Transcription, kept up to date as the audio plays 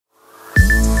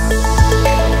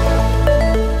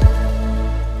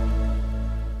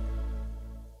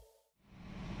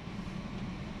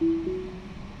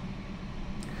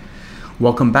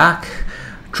Welcome back.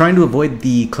 Trying to avoid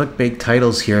the clickbait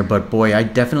titles here, but boy, I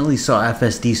definitely saw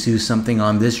FSD do something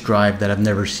on this drive that I've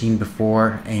never seen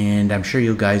before, and I'm sure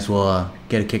you guys will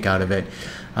get a kick out of it.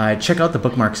 Check out the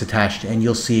bookmarks attached and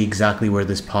you'll see exactly where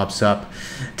this pops up.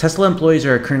 Tesla employees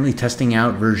are currently testing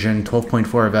out version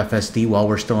 12.4 of FSD while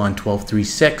we're still on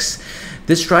 12.3.6.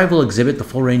 This drive will exhibit the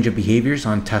full range of behaviors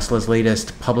on Tesla's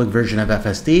latest public version of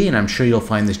FSD, and I'm sure you'll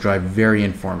find this drive very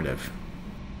informative.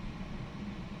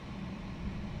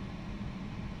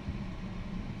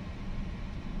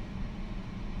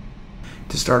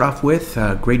 To start off with,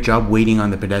 great job waiting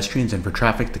on the pedestrians and for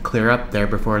traffic to clear up there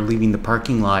before leaving the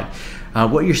parking lot.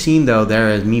 What you're seeing though there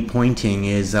as me pointing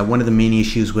is one of the main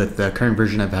issues with the current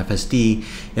version of FSD,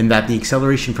 in that the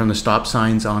acceleration from the stop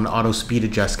signs on auto speed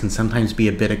adjust can sometimes be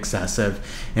a bit excessive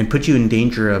and put you in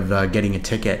danger of getting a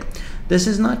ticket. This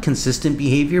is not consistent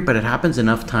behavior, but it happens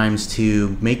enough times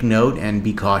to make note and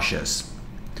be cautious.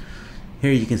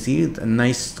 Here you can see a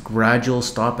nice gradual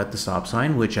stop at the stop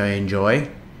sign, which I enjoy.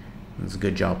 That's a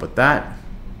good job with that.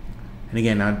 And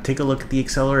again, now take a look at the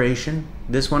acceleration.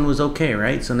 This one was okay,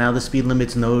 right? So now the speed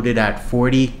limit's noted at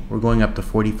 40. We're going up to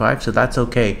 45, so that's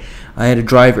okay. I had a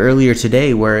drive earlier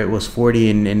today where it was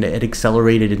 40 and it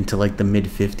accelerated into like the mid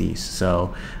 50s.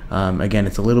 So again,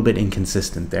 it's a little bit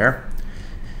inconsistent there.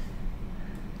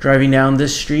 Driving down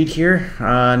this street here,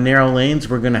 narrow lanes,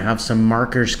 we're going to have some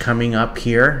markers coming up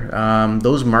here.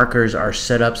 Those markers are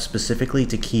set up specifically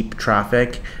to keep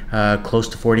traffic close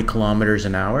to 40 kilometers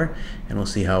an hour, and we'll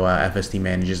see how FSD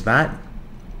manages that.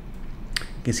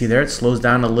 You can see there it slows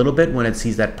down a little bit when it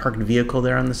sees that parked vehicle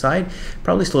there on the side.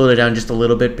 Probably slowed it down just a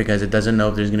little bit because it doesn't know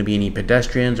if there's going to be any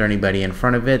pedestrians or anybody in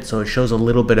front of it, so it shows a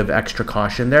little bit of extra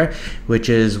caution there, which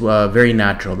is very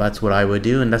natural. That's what I would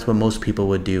do, and that's what most people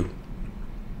would do.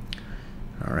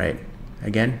 All right,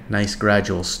 again, nice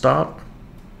gradual stop.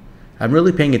 I'm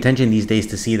really paying attention these days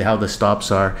to see how the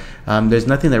stops are. There's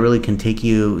nothing that really can take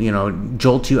you,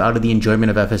 jolt you out of the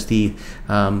enjoyment of FSD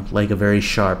like a very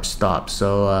sharp stop.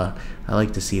 So I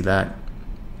like to see that.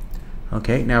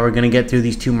 Okay, now we're gonna get through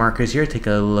these two markers here. Take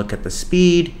a look at the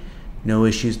speed. No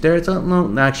issues there.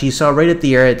 No, actually, you saw right at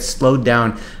the air it slowed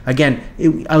down. Again,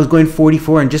 I was going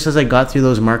 44, and just as I got through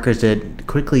those markers, it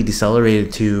quickly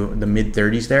decelerated to the mid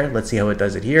 30s there. Let's see how it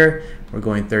does it here. We're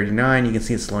going 39. You can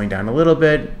see it's slowing down a little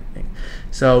bit.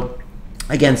 So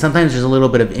again, sometimes there's a little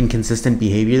bit of inconsistent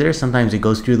behavior there. Sometimes it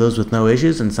goes through those with no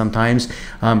issues, and sometimes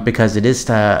because it is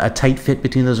a tight fit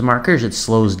between those markers, it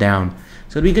slows down.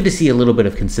 So it'd be good to see a little bit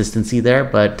of consistency there,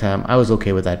 but I was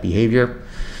okay with that behavior.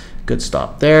 Good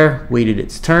stop there, waited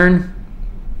its turn.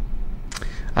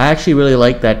 I actually really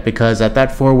like that because at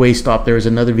that four-way stop there was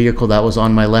another vehicle that was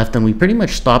on my left, and we pretty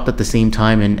much stopped at the same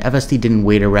time, and FSD didn't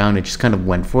wait around, it just kind of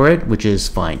went for it, which is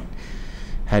fine.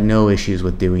 Had no issues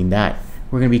with doing that.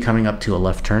 We're going to be coming up to a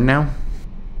left turn now.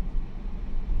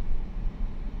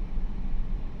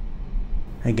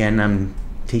 Again, I'm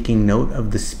taking note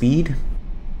of the speed.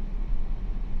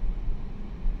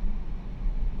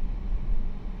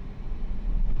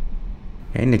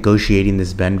 Okay, negotiating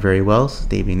this bend very well,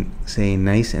 staying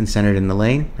nice and centered in the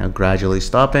lane. Now gradually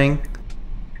stopping,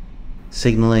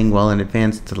 signaling well in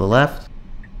advance to the left.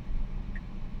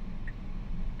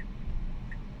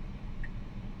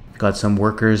 Got some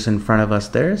workers in front of us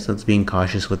there, so it's being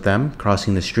cautious with them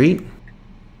crossing the street.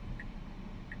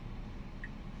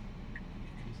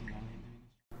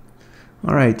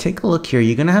 Alright, take a look here.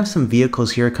 You're going to have some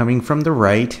vehicles here coming from the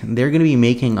right. They're going to be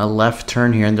making a left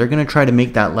turn here, and they're going to try to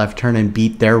make that left turn and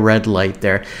beat their red light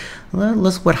there.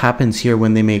 Let's see what happens here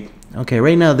when they make... Okay,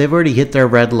 right now they've already hit their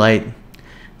red light.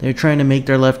 They're trying to make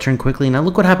their left turn quickly. Now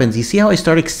look what happens. You see how I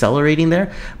start accelerating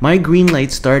there? My green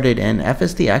light started, and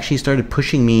FSD actually started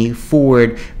pushing me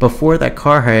forward before that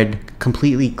car had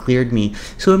completely cleared me.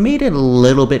 So it made it a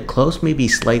little bit close, maybe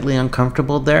slightly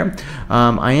uncomfortable there.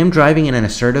 I am driving in an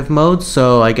assertive mode,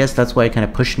 so I guess that's why it kind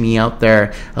of pushed me out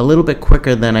there a little bit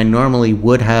quicker than I normally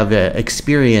would have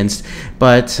experienced.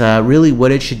 But really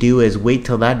what it should do is wait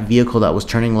till that vehicle that was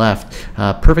turning left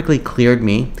perfectly cleared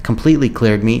me, completely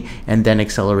cleared me, and then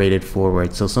accelerated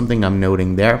forward. So something I'm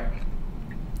noting there.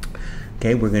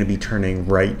 Okay, we're going to be turning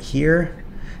right here.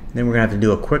 Then we're going to have to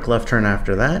do a quick left turn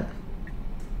after that.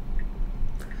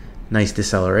 Nice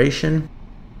deceleration.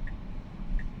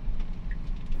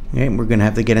 Okay, we're going to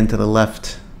have to get into the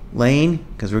left lane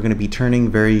because we're going to be turning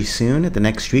very soon at the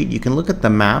next street. You can look at the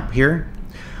map here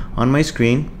on my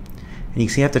screen, and you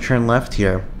can see I have to turn left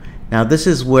here. Now this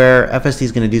is where FSD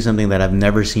is going to do something that I've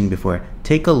never seen before.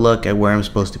 Take a look at where I'm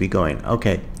supposed to be going.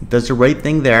 Okay, it does the right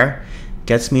thing there,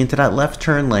 gets me into that left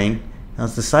turn lane. Now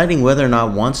it's deciding whether or not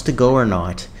it wants to go or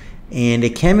not. and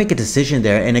it can't make a decision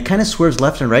there, and it kind of swerves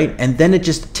left and right, and then it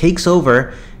just takes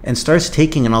over and starts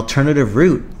taking an alternative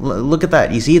route. Look at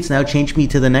that. You see, it's now changed me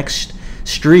to the next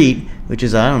street, which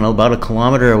is, I don't know, about a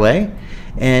kilometer away.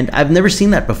 And I've never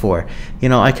seen that before. You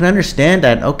know, I can understand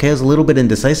that, okay, I was a little bit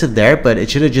indecisive there, but it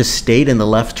should have just stayed in the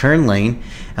left turn lane.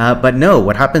 But no,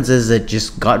 what happens is it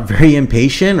just got very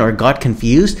impatient or got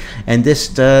confused and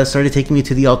just started taking me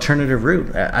to the alternative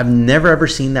route. I've never ever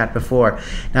seen that before.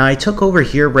 Now, I took over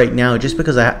here right now just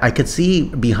because I could see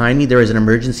behind me there was an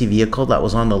emergency vehicle that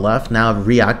was on the left. Now I've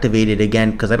reactivated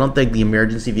again because I don't think the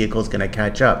emergency vehicle is going to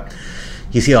catch up.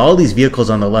 You see all these vehicles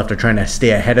on the left are trying to stay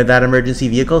ahead of that emergency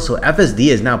vehicle. So FSD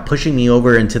is now pushing me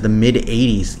over into the mid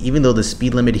 80s, even though the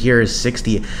speed limit here is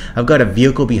 60. I've got a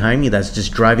vehicle behind me that's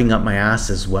just driving up my ass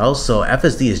as well. So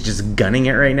FSD is just gunning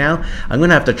it right now. I'm going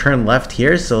to have to turn left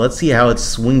here. So let's see how it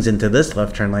swings into this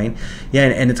left turn lane. Yeah,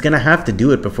 and it's going to have to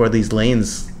do it before these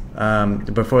lanes,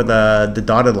 before the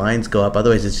dotted lines go up.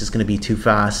 Otherwise, it's just going to be too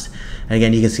fast. And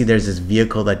again, you can see there's this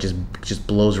vehicle that just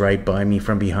blows right by me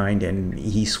from behind, and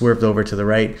he swerved over to the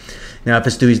right. Now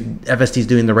FSD is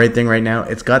doing the right thing right now.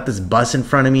 It's got this bus in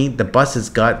front of me. The bus has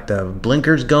got the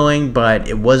blinkers going, but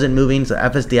it wasn't moving. So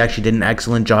FSD actually did an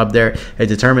excellent job there. It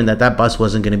determined that that bus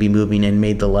wasn't going to be moving and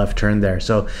made the left turn there.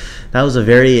 So that was a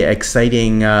very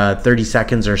exciting 30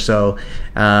 seconds or so.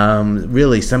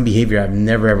 Really, some behavior I've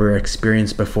never ever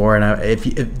experienced before. And if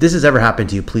this has ever happened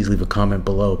to you, please leave a comment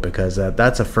below, because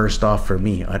that's a first off for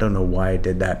me. I don't know why I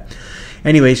did that.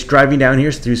 Anyways, driving down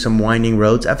here through some winding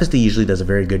roads. FSD usually does a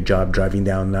very good job driving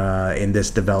down in this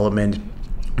development.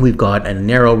 We've got a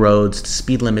narrow roads,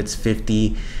 speed limit's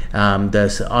 50.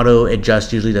 The auto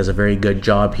adjust usually does a very good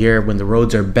job here. When the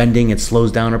roads are bending, it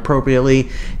slows down appropriately.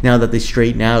 Now that they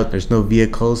straighten out, there's no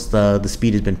vehicles. The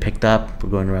speed has been picked up. We're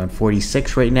going around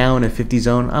 46 right now in a 50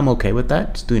 zone. I'm okay with that.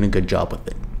 It's doing a good job with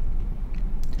it.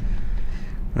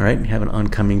 All right, we have an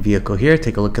oncoming vehicle here.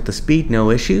 Take a look at the speed,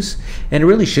 no issues. And it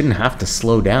really shouldn't have to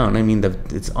slow down. I mean,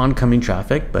 it's oncoming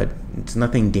traffic, but it's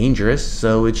nothing dangerous,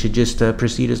 so it should just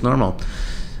proceed as normal.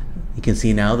 You can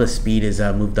see now the speed is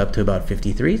moved up to about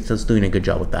 53, so it's doing a good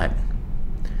job with that.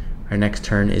 Our next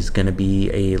turn is going to be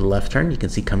a left turn. You can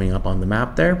see coming up on the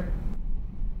map there.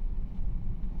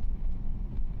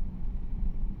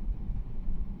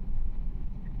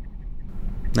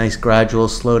 Nice gradual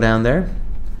slowdown there.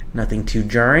 Nothing too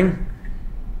jarring.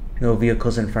 No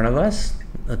vehicles in front of us.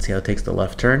 Let's see how it takes the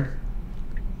left turn.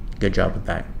 Good job with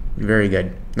that. Very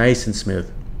good. Nice and smooth.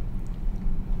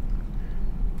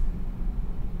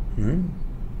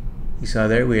 You saw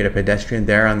there we had a pedestrian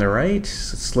there on the right.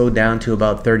 Slowed down to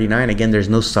about 39. Again, there's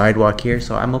no sidewalk here,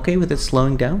 so I'm okay with it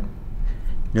slowing down.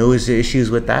 No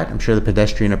issues with that. I'm sure the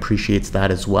pedestrian appreciates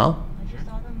that as well.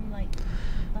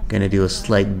 Gonna do a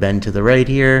slight bend to the right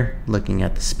here, looking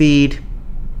at the speed.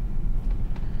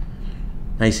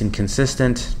 Nice and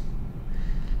consistent.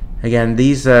 Again,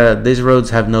 these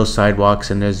roads have no sidewalks,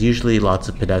 and there's usually lots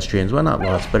of pedestrians. Well, not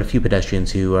lots, but a few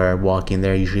pedestrians who are walking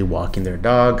there, usually walking their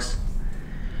dogs.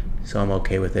 So I'm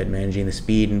okay with it, managing the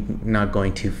speed and not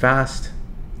going too fast.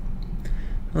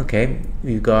 Okay,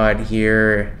 we've got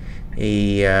here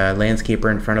a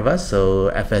landscaper in front of us, so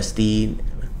FSD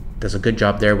does a good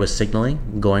job there with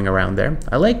signaling, going around there.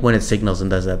 I like when it signals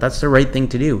and does that. That's the right thing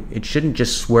to do. It shouldn't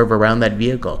just swerve around that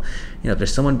vehicle. You know, if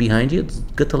there's someone behind you, it's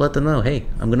good to let them know, hey,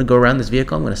 I'm going to go around this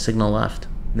vehicle. I'm going to signal left.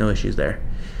 No issues there.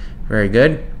 Very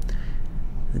good.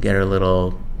 We'll get our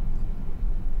little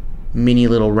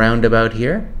roundabout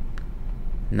here.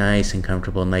 Nice and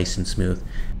comfortable, nice and smooth.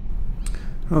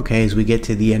 Okay, as we get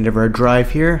to the end of our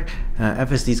drive here,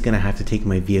 FSD is going to have to take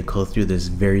my vehicle through this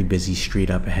very busy street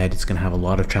up ahead. It's going to have a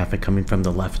lot of traffic coming from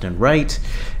the left and right.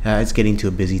 It's getting to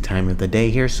a busy time of the day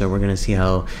here, so we're going to see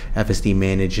how FSD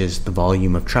manages the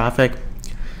volume of traffic.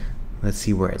 Let's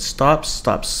see where it stops.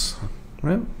 Stops,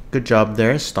 well, good job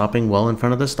there, stopping well in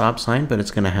front of the stop sign, but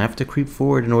it's going to have to creep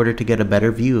forward in order to get a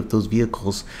better view of those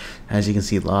vehicles. As you can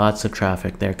see, lots of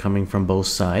traffic there coming from both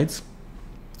sides.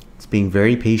 It's being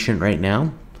very patient right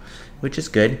now, which is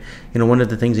good. You know, one of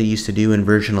the things it used to do in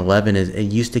version 11 is it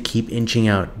used to keep inching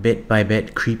out bit by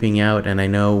bit, creeping out. And I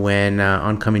know when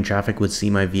oncoming traffic would see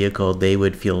my vehicle, they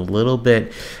would feel a little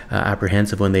bit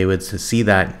apprehensive when they would see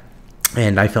that.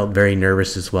 And I felt very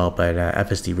nervous as well, but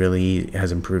FSD really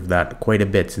has improved that quite a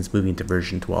bit since moving to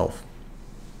version 12.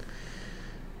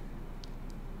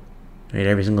 Right,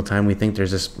 every single time we think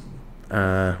there's this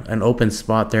an open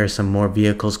spot there, some more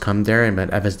vehicles come there, but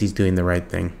FSD's doing the right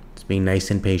thing. It's being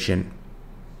nice and patient.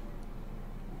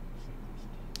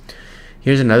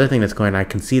 Here's another thing that's going on. I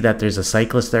can see that there's a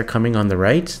cyclist there coming on the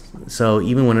right. So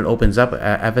even when it opens up,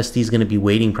 FSD is going to be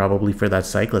waiting probably for that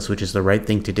cyclist, which is the right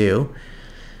thing to do.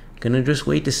 Gonna just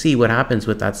wait to see what happens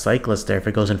with that cyclist there, if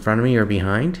it goes in front of me or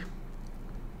behind.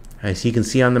 As you can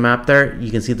see on the map there,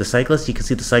 you can see the cyclist. You can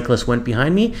see the cyclist went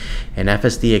behind me, and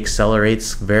FSD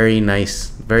accelerates. Very nice,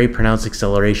 very pronounced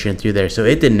acceleration through there. So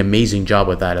it did an amazing job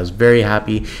with that. I was very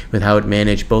happy with how it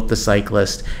managed both the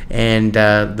cyclist and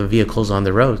the vehicles on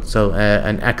the road. So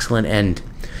an excellent end.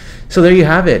 So there you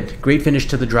have it. Great finish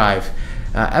to the drive.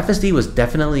 FSD was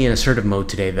definitely in assertive mode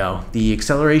today though. The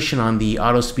acceleration on the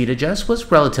auto speed adjust was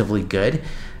relatively good.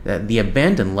 The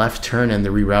abandoned left turn and the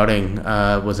rerouting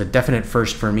was a definite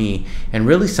first for me, and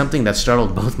really something that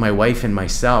startled both my wife and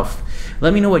myself.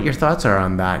 Let me know what your thoughts are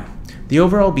on that. The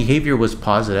overall behavior was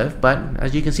positive, but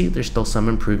as you can see, there's still some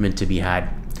improvement to be had.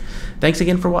 Thanks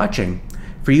again for watching.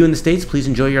 For you in the States, please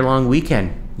enjoy your long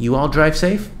weekend. You all drive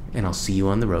safe, and I'll see you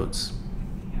on the roads.